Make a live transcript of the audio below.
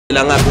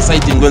la ngapha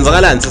side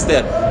kwenzakalani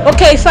sister?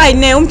 Okay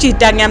fine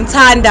umjida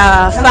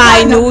ngiyamthanda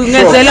fine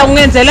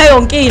ungenzela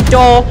yonke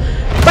into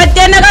but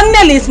then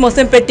akanginelisimo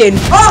sempedeni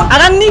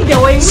akanginike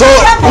wena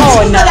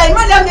khona la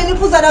imali yami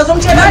niphuza nazo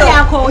ngitshela lo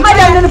imali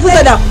yami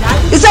niphuza la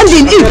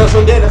isendlini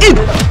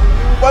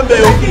Kwambe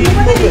yonke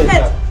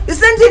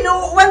isendlini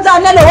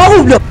wenzana lo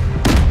wakulo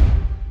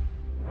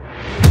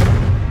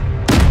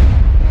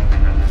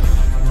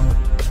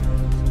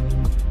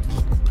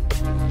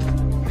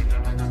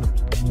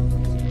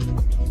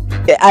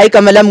Hayi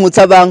igama lami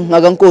nguthabanga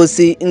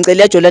ngakankosi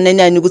ngicela Uyajola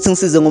 99 ukuthi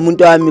ngisize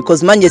ngomuntu wami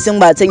because manje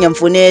sengibathe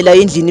ngiyamfonela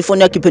endlini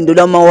ifoni yakhe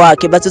iphendula uma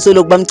wakhe bathi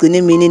soloku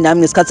bamgcina mina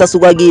nami ngesikhathi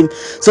asuka kimi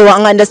so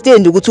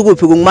angi-understand ukuthi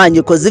ukuphi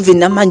kungimanje because even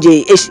namanje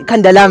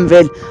ikhanda lami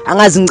vele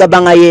angazi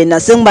ngicabanga yena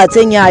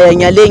sengibathe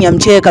ngiyale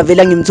ngiyamchecka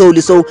vele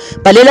ngimtholi so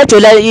balela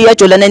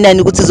Uyajola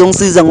 99 ukuthi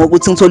izongisiza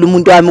ngokuthi ngithole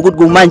umuntu wami ukuthi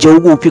kungimanje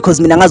ukuphi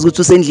because mina ngazi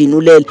ukuthi usendlini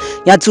ulele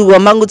ngiyathuka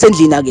manje ukuthi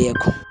endlini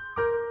akekho.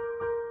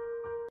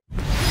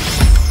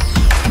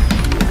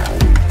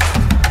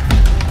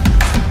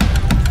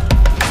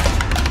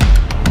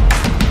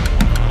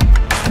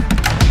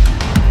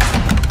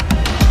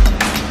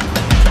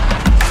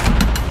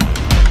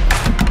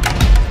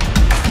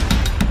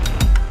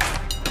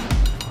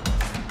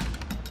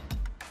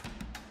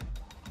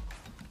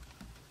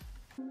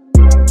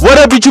 What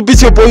up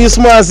it's your boy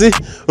Smazi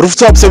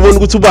Rooftop sebona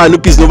ukuthi ubani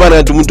ubhizi nobani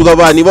kanti umuntu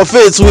kabani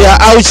bafethu we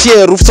are out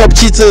here Rooftop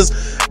Cheaters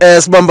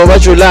sibamba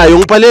bajolayo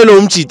ngiphalelo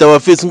umjida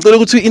bafethu ngicela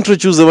ukuthi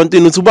uintroduce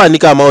abantweni uthi ubani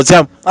igama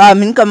awuthami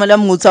mina igama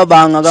lami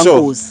nguthabanga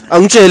kankosi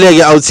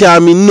angitsheleke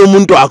awuthami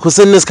nomuntu wakho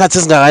senesikhathi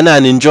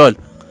esingakanani njalo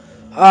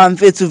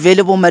mfethu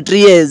vele bo 3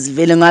 years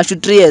vele ngasho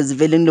 3 years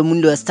vele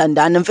ngilomuntu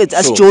wasithandana mfethu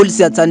asijoli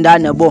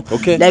siyathandana yabo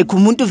like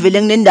umuntu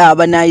vele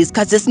nginendaba naye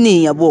isikhathi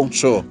esiningi yabo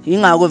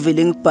ingakho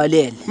vele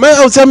ngikubhalele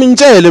manje awuthami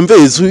ngitshele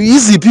mfethu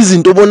iziphi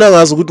izinto obona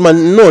ngazo ukuthi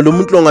man no lo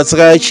muntu lo ngathi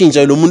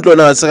kayachinja lo muntu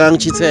lona ngathi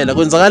kangichithela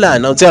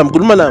kwenzakalani awuthami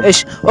khuluma nami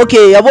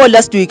okay yabo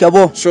last week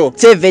yabo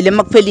the vele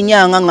makuphela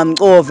inyanga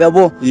ngamcova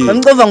yabo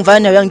ngamcova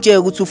ngivana uyangitshela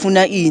ukuthi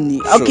ufuna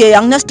ini okay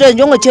angina strange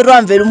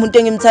njengocherwa vele umuntu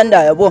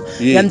engimthandayo yabo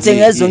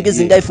ngiyamthengeza zonke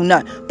izinto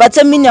ayifunayo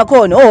but mina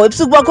yakhona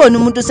ebusuku bakhona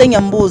umuntu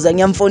sengiyambuza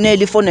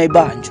ngiyamfonela ifoni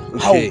ayibanjwa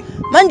hawu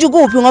manje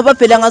kuphi ngoba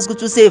phela ngazi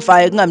ukuthi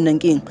usafe kungami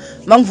nankinga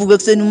mangivuke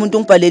ekseni umuntu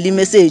ungibhalela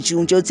imessage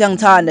unje uthi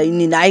angithanda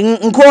yini hayi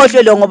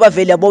ngikhohle lo ngoba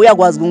vele yabo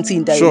uyakwazi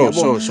ukungithinta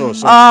yabo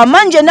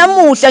manje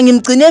namuhla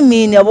ngimgcine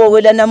mina yabo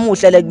kwela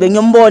namuhla like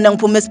bengiyombona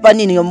ngiphuma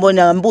esipanini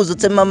ngiyombona ngambuza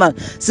uthi mama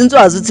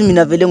sinswazi ukuthi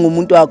mina vele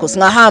ngumuntu wakho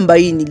singahamba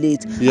yini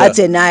lethi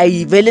athe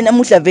nayi vele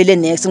namuhla vele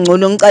next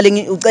ngcono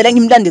ucela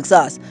ngimlande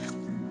kusasa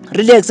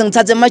relax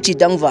ngithathe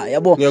amajida ngivaya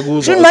yabo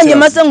shini manje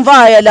mase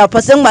ngivaya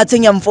lapha sengibathe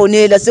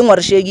ngiyamfonela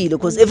sengwarishekile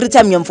because every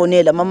time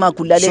ngiyamfonela mama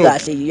kulale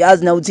kahle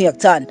yazi na uthi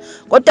ngiyakuthanda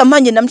kodwa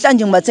manje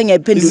namhlanje ngibathe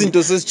ngiyayiphendula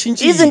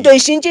izinto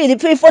ishintshile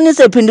ifoni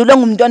isephendulwa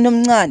ngumntwana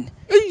omncane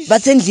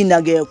bathe endlini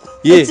akekho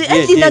uthi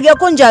endlini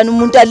akekho njani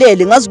umuntu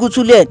alele ngazi ukuthi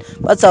ulele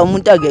bathi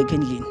umuntu akekho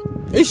endlini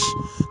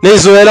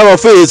Nezoyela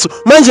bafethu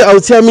manje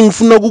awuthami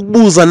ngifuna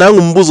ukukubuza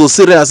nangumbuzo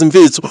serious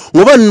mfethu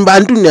ngoba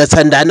nibantu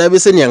niyathandana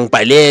bese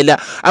niyangibhalela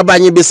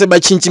abanye bese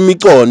batshintsha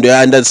imicondo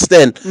you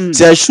understand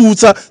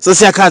siyashutha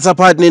sesiyakhatha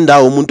phakathi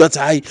nendawo umuntu athi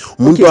hayi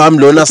umuntu wami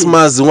lona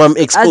simazi ngwami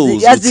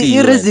expose yazi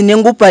ireason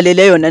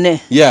engikubhalele yona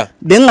ne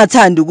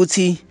bengingathanda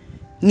ukuthi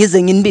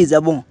ngize nginibiza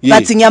yabo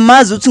bathi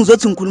ngiyamazi ukuthi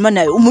ngizothi ngikhuluma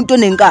naye umuntu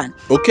onenkani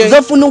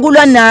ngizofuna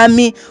ukulwa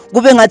nami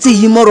kube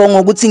ngathi yimo wrong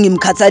ukuthi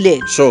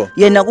ngimkhathalele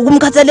yena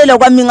ukumkhathalela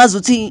kwami ngazi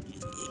ukuthi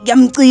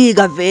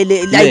ngiyamcika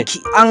vele like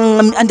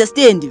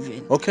understand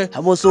vele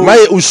yabo so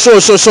maye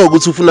usho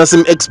ukuthi ufuna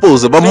sim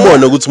expose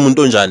bambone ukuthi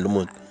umuntu onjani lo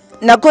muntu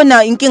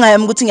nakhona inkinga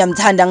yami ukuthi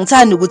ngithanda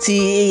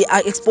ukuthi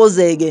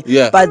expose-ke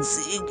but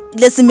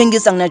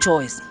lesimengisa ngina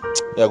choice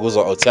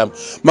yakuzwa awuthami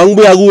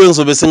mangibuya kuwe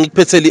ngizobe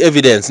sengikuphethela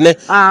i-evidence ne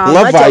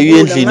ungavayo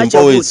endlini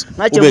mfowethu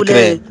ube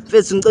grand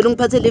mfethu ngicela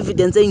ungiphathele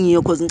evidence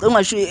engiyo because ngicela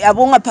ungasho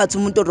yabo ungaphathi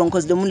umuntu wrong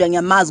because lo muntu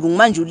ngiyamazi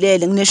ngimanje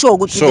ulele ngineshow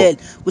ukuthi ulele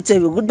ukuthi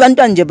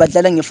bantwana nje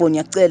badlala ngefoni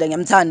ngiyacela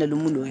ngiyamthanda lo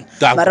muntu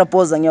wena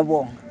marapoza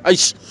ngiyabonga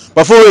ayish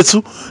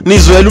bafowethu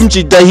nizwela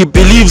umjida he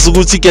believes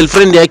ukuthi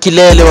girlfriend yakhe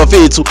ilele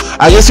bafethu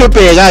ake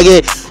siyobheka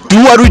ke do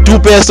what we do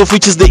best of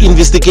which is the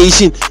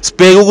investigation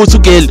sibheke ukuthi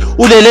ugirl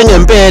ulele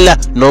ngempela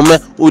noma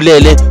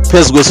ulele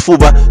phezu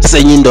kwesifuba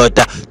senye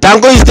indoda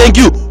danko is thank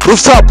you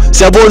Rooftop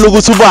siyabona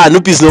ukuthi ubani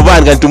ubhizi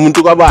nobani kanti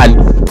umuntu kabani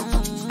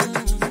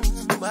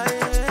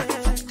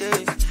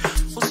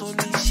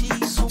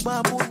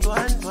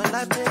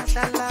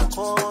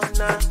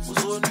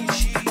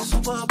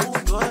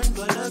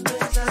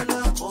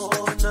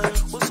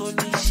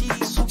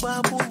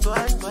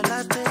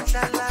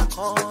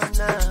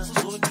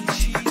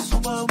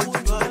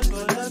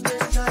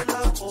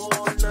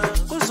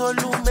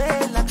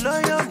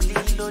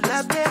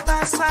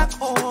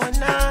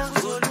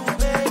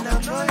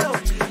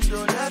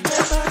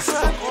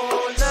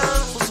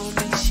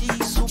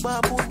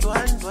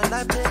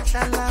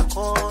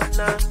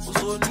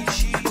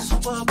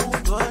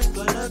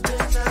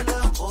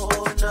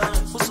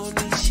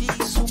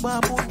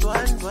Ubabudwa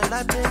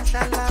ndwala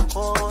benhlala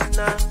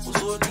khona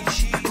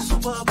uzonishisa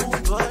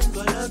ubabudwa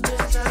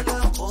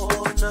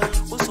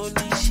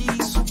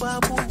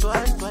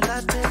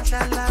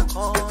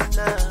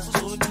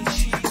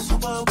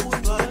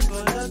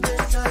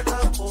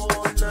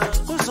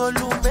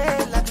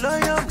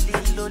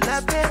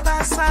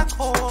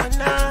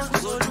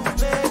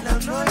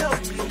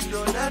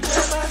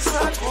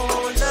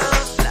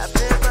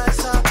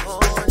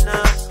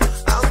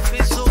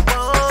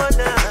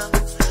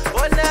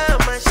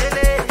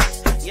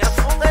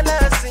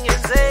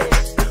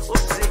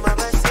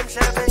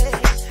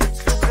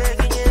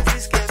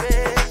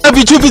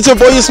Bichupithe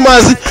boy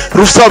ismazi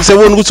rooftop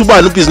sebona ukuthi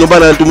ubani ubhizi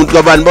nobantu umuntu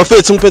kabani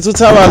bafethu ngiphethe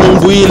uthabanga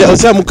ngibuyile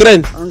awusiyami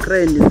ugrand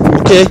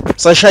okay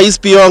sashaya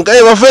isibiyonka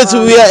bafethu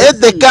we are at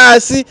the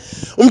kasi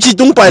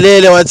umchitha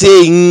ungibhalele wathi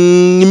hey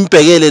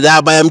ngimbhekele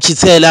la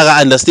bayamchithela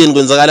ka understand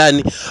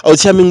kwenzakalani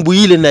awuthiyami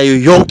ngibuyile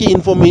nayo yonke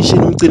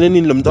information umgcine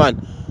nini lo mntwana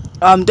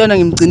mntwana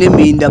ngimgcine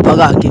mina lapha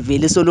kakhe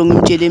vele solo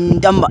ngimtshele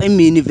mntamba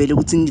emini vele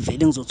ukuthi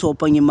ngivele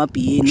ngizothopa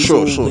ngemabhiyeni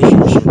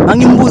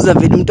angimbuza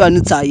vele umntwana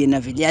uthi hayi yena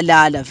vele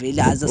yalala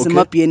vele aza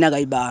semabhiyeni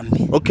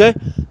akayibambi okay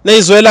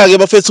nayizwela ke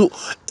bafethu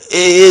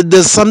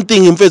there's something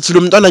mfethu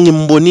lo mntwana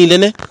ngimbonile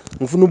ne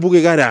ngifuna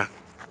ubuke kana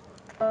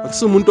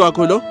akusumuntu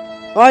wakho lo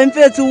hayi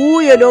mfethu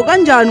uye lo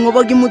kanjani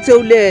ngoba kimuthe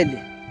ulele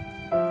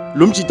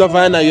lo mjita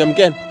afana nayo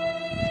yamkena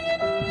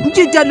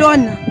mjita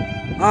lona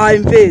hayi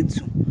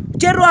mfethu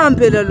Cherwa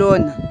phela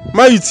lona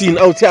mayithini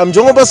awuthi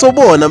njengoba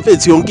sobona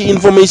mfethu yonke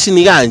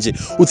information kanje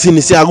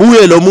uthini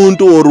siyakuye lo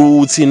muntu or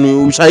uthini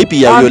ushaya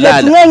ibhiya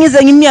uyolala ngeke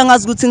ngize ngimiya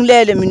ngazi ukuthi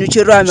ngilele mina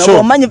uCherwa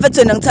yabo manje mfethu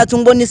wena ngithatha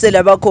ngibonise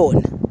laba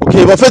khona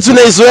okay bafethu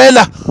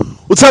nayizwela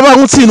uthaba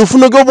uthini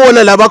ufuna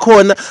ukubona laba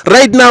khona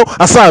right now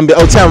asambe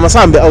awuthama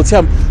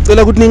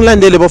cela ukuthi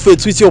ningilandele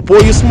bafethu with your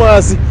boy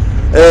uSmasi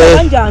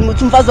kanjani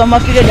uthi umfazi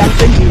wamafike la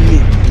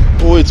ngisendlini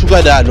owethu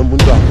kadalo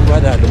umuntu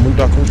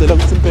wakho ngicela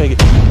ukuthi impeke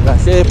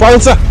kahle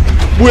bouncer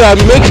buya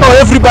make sure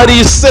everybody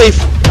is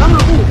safe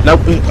la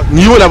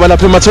ngiyo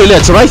lapha ema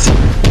toilets right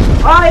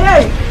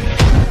hey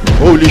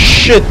holy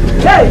shit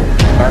hey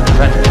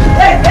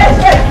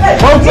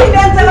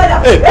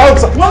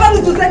bouncer ngoba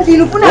ngithi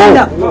usendlini ufuna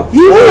la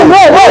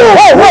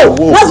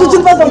ngazi ukuthi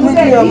umfazi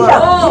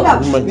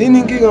wamafike nini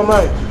inkinga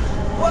manje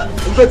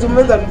mfethu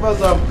umenza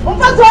umfazi wami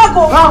umfazi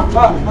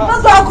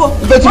wakho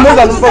mfethu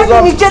umenza umfazi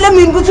wami ngitshele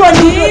mina ukuthi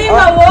wani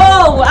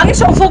wo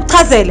angisho ngifuna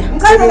ukuchazela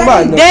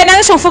yena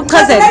angisho ngifuna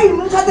ukuchazela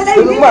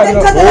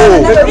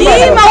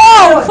yima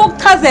wo ngifuna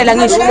ukuchazela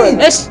ngisho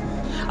eish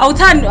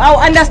awuthandi awu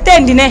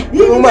understand ne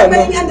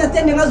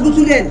understand ngazi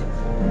ukuthi ulele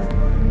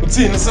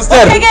uthini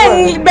sister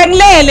ngeke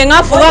bengilele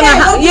ngavuka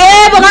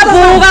yebo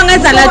ngavuka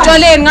ngenza la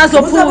tshwaleni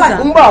ngazophuza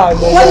umbane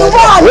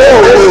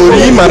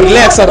yima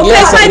relax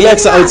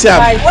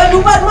awuthiyami wena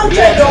ubani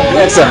mangitshela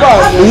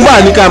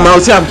ungubani igama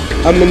awuthiyami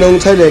amina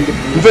ngithailand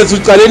mfethu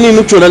uqale nini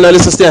ukujona nale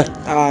sister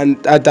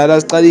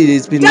adala sicalile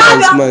it's been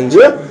months manje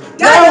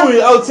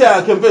nanguye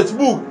awuthiyakhe mfethu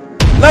buka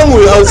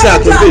nanguye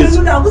awuthiyakhe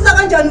mfethu kuza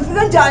kanjani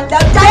ufike njani la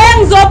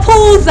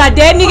ngizophuza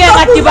then ke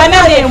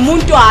ngadibana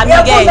nomuntu wami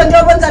ke uyaphuza nje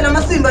kwenza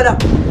namasimba la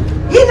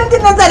yini into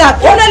enza la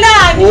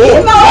ulelani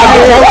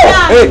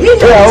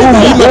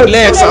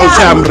relax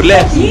awuthiyami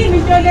relax yini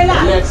into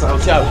lelani relax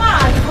awuthiyami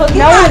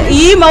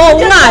yima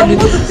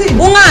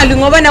ungali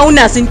ngoba na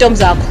unazo intombi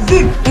zakho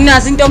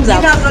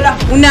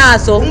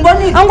unazo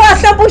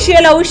angwahlapha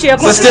ushiyela ushiye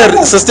khona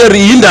sister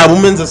yindaba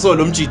umenze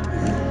solo mjidi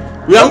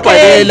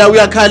uyangibhalela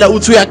uyakhala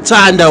uthi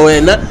uyakuthanda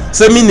wena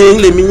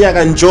seminingi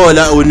leminyaka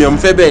njola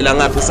uyamfebela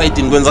ngapha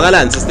esayidini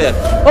kwenzakalani sister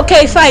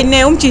okay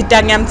fine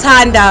umjida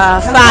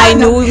ngiyamthanda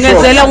fine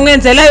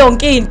ungenzela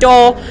yonke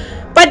into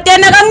but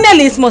then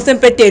akanginelisimo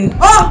sempedeni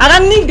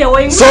akanginike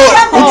wena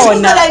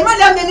khona la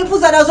imali yami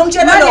nenifuza nazo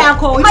ngitshela lo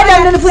imali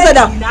yami nenifuza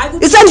la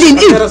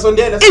isendlini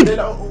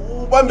sondela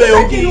ubambe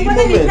yonke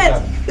imoment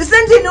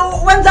isendlini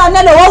wenzani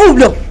lo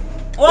wakublo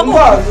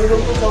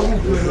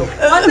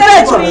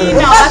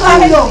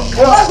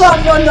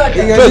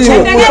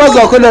umfazi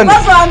wakho lona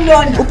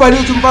ubhale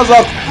ukuthi umfazi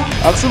wakho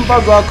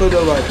akusimfazi wakho lo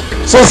bani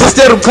so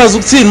sister uchaza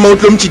ukuthini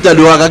mawuthi lo mjida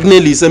lo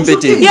akakunelisa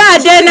empedeni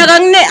yeah then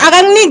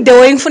akanginike the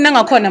way ngifuna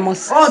ngakhona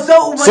mos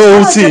so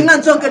uthi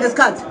ngisonke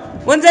lesikhathi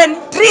wenzeni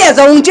 3 years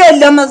awungitsheli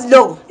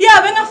lamaziloko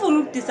yeah bengafuna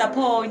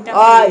ukudisappoint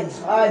hayi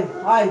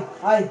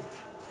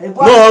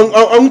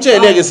no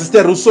angitsheleke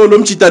sister usolo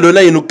mjida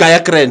lona yini ugaya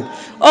grand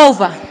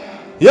over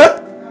yeah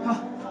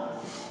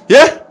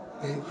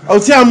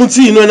awuthiyami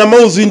uthini wena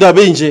mawuzwa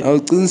indaba enje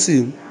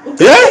awuqinisile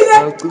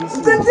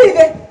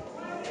uqinisile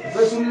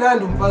bese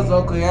umnandi umfazi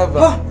wakho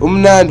yeva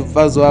umnandi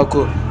umfazi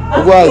wakho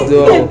ukwazi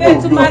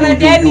mfethu mara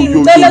deni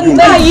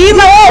ngicela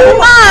yima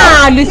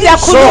ungalwi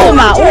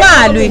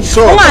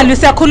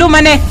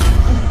siyakhuluma ne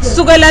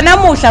sukela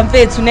namuhla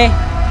mfethu ne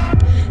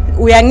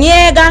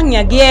uyangiyeka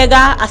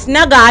ngiyakuyeka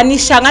asinakani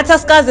shangathi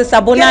asikaze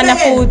sabonana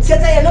futhi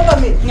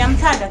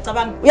ngiyamthanda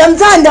cabanga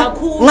uyamthanda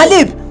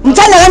ngaliphi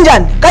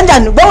mthanda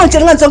kanjani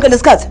bongitshela ngisonke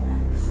lesikhathi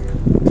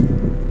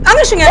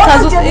angisho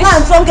ngiyachaza ukuthi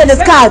sonke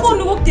lesikhathi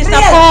ufuna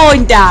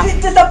ukudisappointa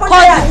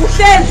kodwa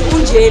uhlezi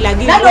unje la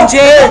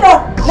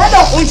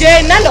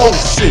unje nalo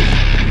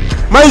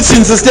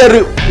mayithini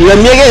sister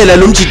uyamyekela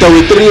lo mjida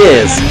we 3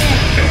 years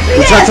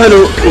uthatha lo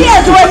 3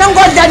 years wena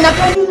ngodla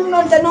naphela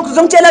uyasonda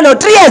nokuzongitshela lo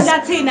 3 years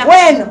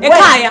wena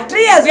ekhaya 3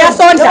 years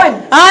uyasonda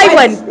hayi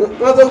wena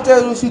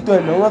ngazokutshela ushito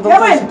wena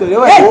ngazokutshela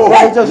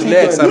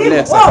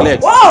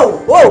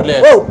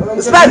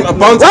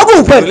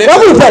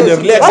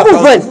Relax.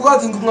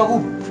 ukathi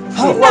ngingakuphi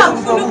ufuna ukwazi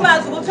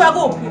ukuthi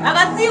wakuphi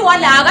akasiwa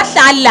la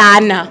akahlali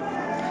lana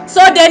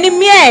so then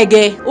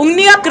imiyeke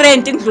unginika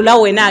grant ngidlula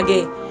wena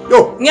ke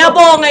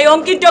ngiyabonga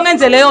yonke into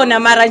ongenzele yona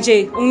mara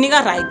nje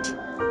unginika right.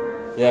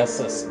 Yes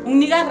sis.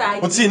 Unginika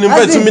right. Uthini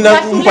mfethu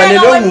mina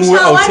ngibhalelwe nguwe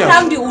awuthi. One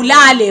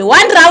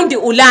round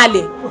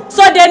ulale.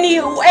 So then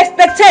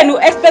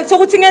expect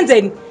ukuthi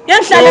ngenzeni?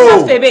 Yangihlala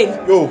ngafebeli.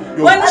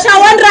 Wena usha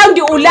one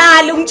round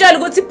ulale ungitshela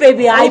ukuthi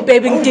baby hayi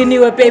baby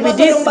ngidiniwe baby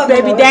this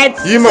baby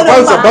that. Yima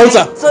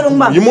bouncer.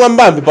 Yima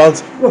ungambambi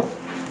bouncer.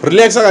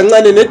 Relax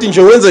kancane nedi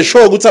nje wenze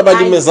sure ukuthi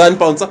abalimezani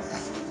bouncer.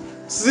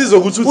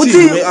 Sizokuthi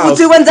uthi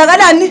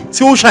kwenzakalani?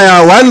 Thi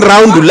ushaya one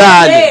round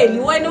ulale.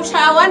 Wena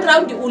ushaya one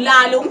round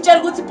ulale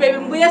ungitshela ukuthi baby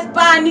ngibuye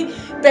esipani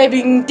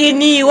baby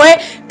ngidiniwe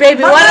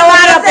baby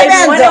wara baby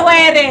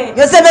were.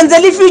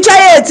 Ngiyosebenzela ifuture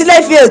yethu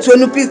life yethu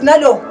wena ubhizi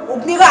nalo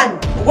ukunikani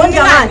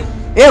ukonjani?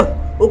 Yebo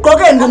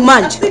uqokeni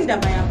ngumanje.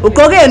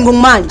 Uqokeni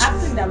ngumanje.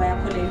 Akusindaba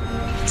yakho leyo.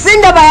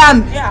 Sindaba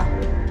yami. Yeah.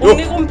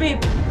 Unika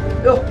umpipi.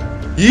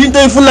 Yinto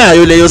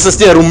eyifunayo leyo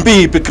sister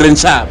umpipi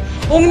Grandchap.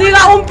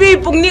 Unginika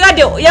umpipi unginika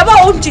yabo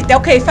umjida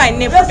okay fine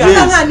nebuka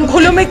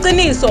ngikhuluma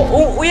iqiniso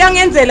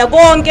uyangenzela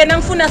konke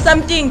nangifuna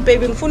something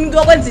baby ngifuna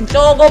ukuyokwenza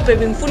inhloko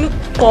baby ngifuna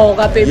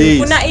ukugqoka baby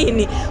ngifuna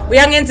ini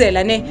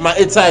uyangenzela ne ma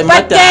airtime ma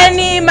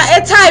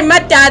airtime ma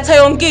data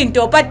yonke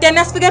into but then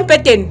asifika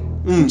empedeni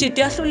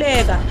umjida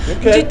yahluleka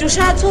umjida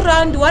ushaya 2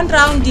 round 1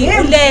 round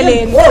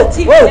ulele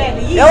ngithi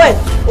ulele yewena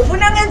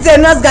ufuna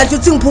ngenzeni azikathi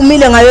uthi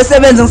ngiphumile ngayo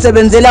sebenza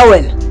ngisebenzela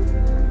wena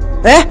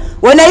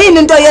wena yini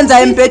into oyenza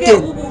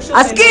empedeni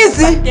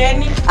Askizi.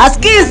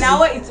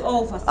 Now it's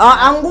over.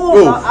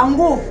 Anguva.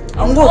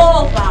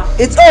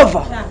 It's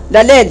over.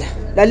 Lalela.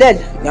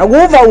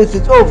 Ngiyakuva uthi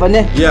it's over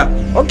ne? Yeah.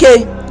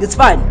 Okay, it's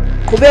fine.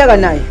 Qhubeka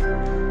naye.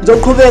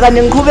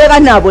 Ngiqhubeka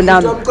nabo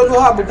nami. ngicela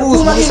uhambe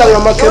uzibuyisa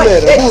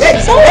ngamakamera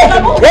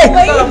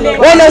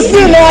Wena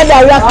sile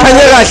la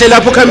Khanye kahle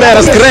lapho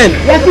camera screen.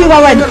 Yafika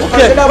wena.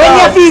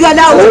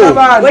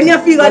 Wena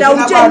yafika la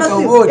umtshela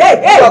masifu. Hey.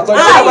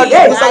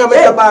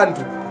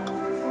 abantu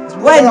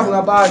Wena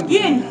ngabantu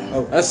yini?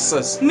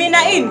 Yes.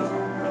 Mina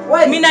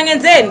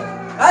ngenzeni?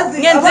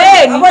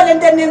 Ngenzeni? Abone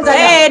into enenza la.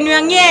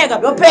 Uyangiyeka.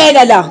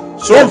 Yophela la.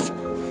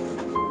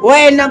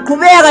 Wena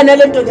qhubeka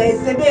nalento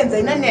leyisebenza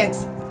ina next.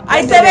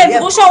 Ayisebenzi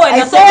kusho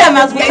wena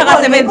soyamazi ukuthi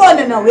akasebenzi.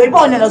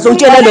 Uyayibona la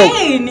zongitshela lo.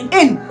 Ini?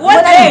 Wenzeni?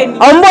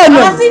 Awumboni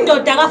wena?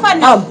 Akasindoda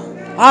akafani nawe.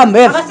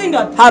 Hamba.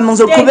 Akasindoda. Hamba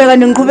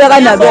ngizoqhubeka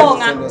nabo.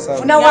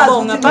 Funa wazi.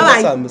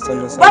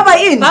 Baba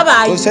yini?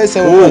 Bye.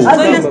 usayise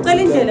Wena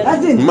sicela indlela.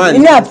 Mani.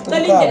 Inaphi?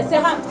 Sicela indlela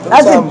sehamba.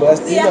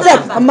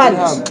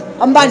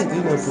 Ambani.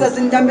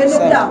 Sasindambeni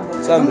okulapho.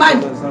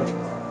 Ambani.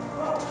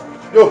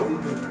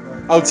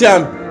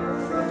 Awuthiyami.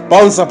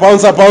 Bouncer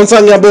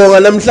ngiyabonga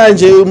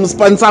namhlanje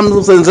umspan sami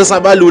usenze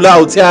sabalula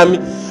awuthiyami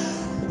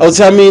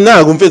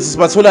naku mfethu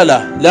sibathola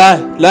la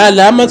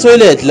ama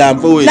toilet la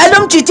mfowethu.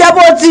 Lalo mjiji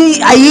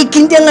yabothi ayikho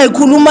into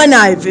engayikhuluma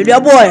naye vele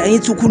uyaboya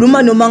ngithi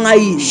ukhuluma noma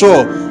ngayini.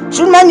 Sure.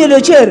 Shimanye lo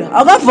cherry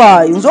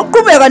akavayi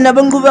ngizoqhubeka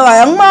nabo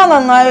ngiqhubekayo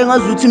angimanga ngaye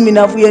ngazuthi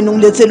mina yena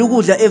ungilethela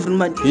ukudla every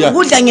month.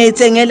 Ukudla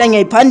ngiyayithengela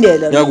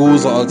ngiyayiphandela.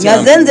 Ngiyakuzwa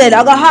awuthiyami. Ngiyazenzela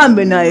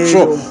akahambe naye.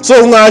 Sure.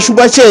 So ungasho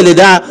ubatshele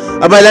la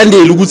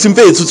abalandeli ukuthi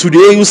mfethu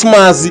today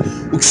usimazi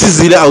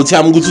ukusizile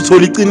awuthiyami ukuthi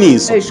uthola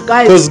iqiniso.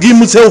 Because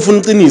kimi uthe ufuna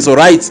iqiniso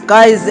right?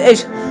 Guys,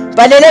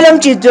 balelele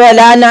mjidi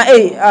lana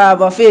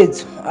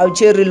bafethu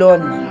awucherry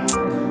lona.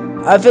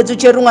 Afethu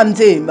Cherry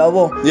ungamthembi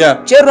yabo.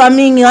 Cherry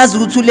wami ngiyazi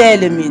ukuthi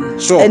ulele mina.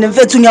 And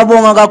mfethu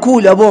ngiyabonga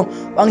kakhulu yabo.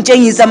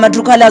 Wangitshengisa ama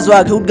true colors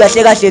wakhe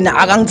ukuthi kahle na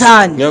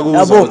akangithandi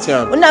yabo.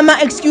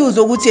 Unama excuse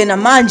ukuthi yena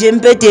manje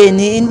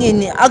empedeni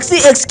inini akusi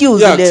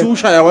excuse le. Yeah,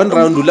 ushaya one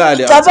round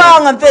ulale.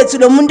 Cabanga mfethu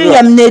lo muntu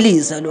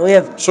ngiyamnelisa lo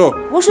yeva. Sure.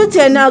 Kusho ukuthi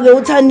yena ke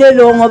uthande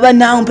lo ngoba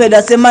nangu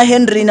phela sema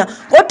Henryna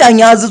kodwa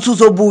ngiyazi ukuthi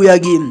uzobuya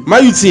kimi.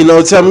 Mayuthina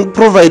uthi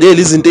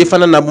amprovidele izinto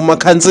ezifana nabo ma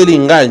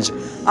counseling kanje.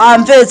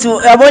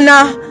 Mfethu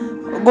yabona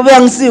kube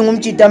ngisinga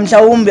umjida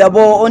mhlawumbe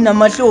yabo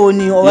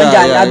onamahloni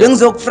okanjani abe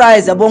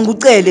ngizokufries yabo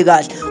ngicele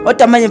kahle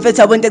kodwa manje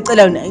mfethu yabo into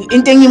ecela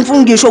into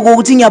engimfuna ngisho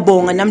ukuthi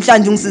ngiyabonga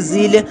namhlanje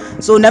ungisizile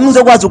so nami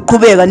ngizokwazi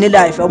ukuqhubeka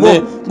nelife yabo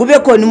kube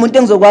khona umuntu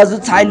engizokwazi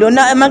ukuthi hayi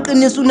lona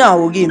emaqiniso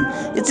unawo kimi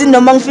ithi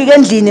noma ngifika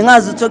endlini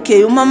ngazi ukuthi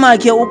okay umama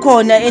wakhe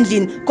ukhona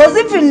endlini because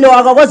even lo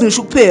akakwazi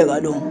ngisho ukupheka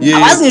lo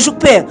akazi ngisho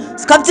ukupheka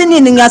isikhathini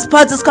nini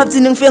ngiyasiphatha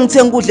isikhathini ngifike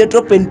ngithenga ukudla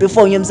edrobheni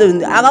before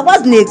ngiyemsebenzi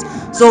akakwazi next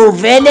so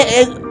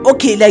vele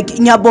okay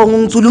like ngiyabonga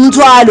ngithula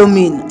umthwalo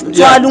mina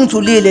umthwalo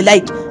ungithulile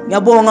like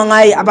ngiyabonga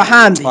ngaye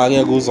abahambi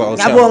ngiyakuzwa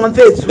ngiyabonga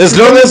mfethu as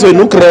long as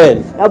wena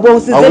ugrand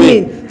yabonga size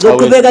mina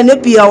zoqhubeka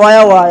nebhiya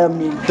waya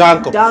mina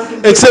danko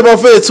except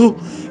mfethu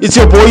it's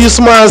your boy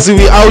Usmazi.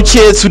 We out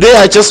here today.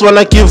 I just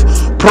wanna give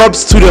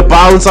props to the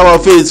bounce our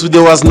face.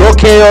 There was no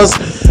chaos.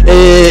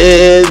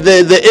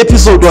 The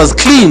episode was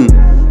clean.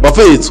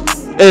 Mafethu.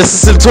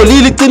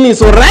 Silitholile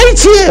iqiniso right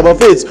here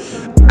mafethu.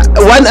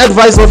 one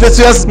advice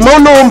bafethu yes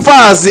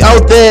umfazi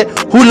out there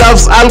who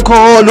loves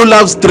alcohol, who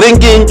loves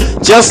drinking,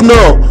 just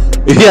know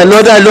you are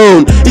not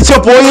alone. It's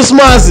your boy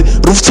Usmazi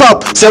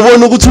Rooftop.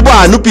 Siyabona ukuthi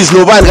ubani ubhizi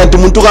nobani kanti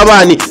umuntu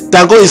kabani.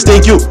 Danko is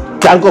thank you.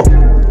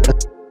 Danko.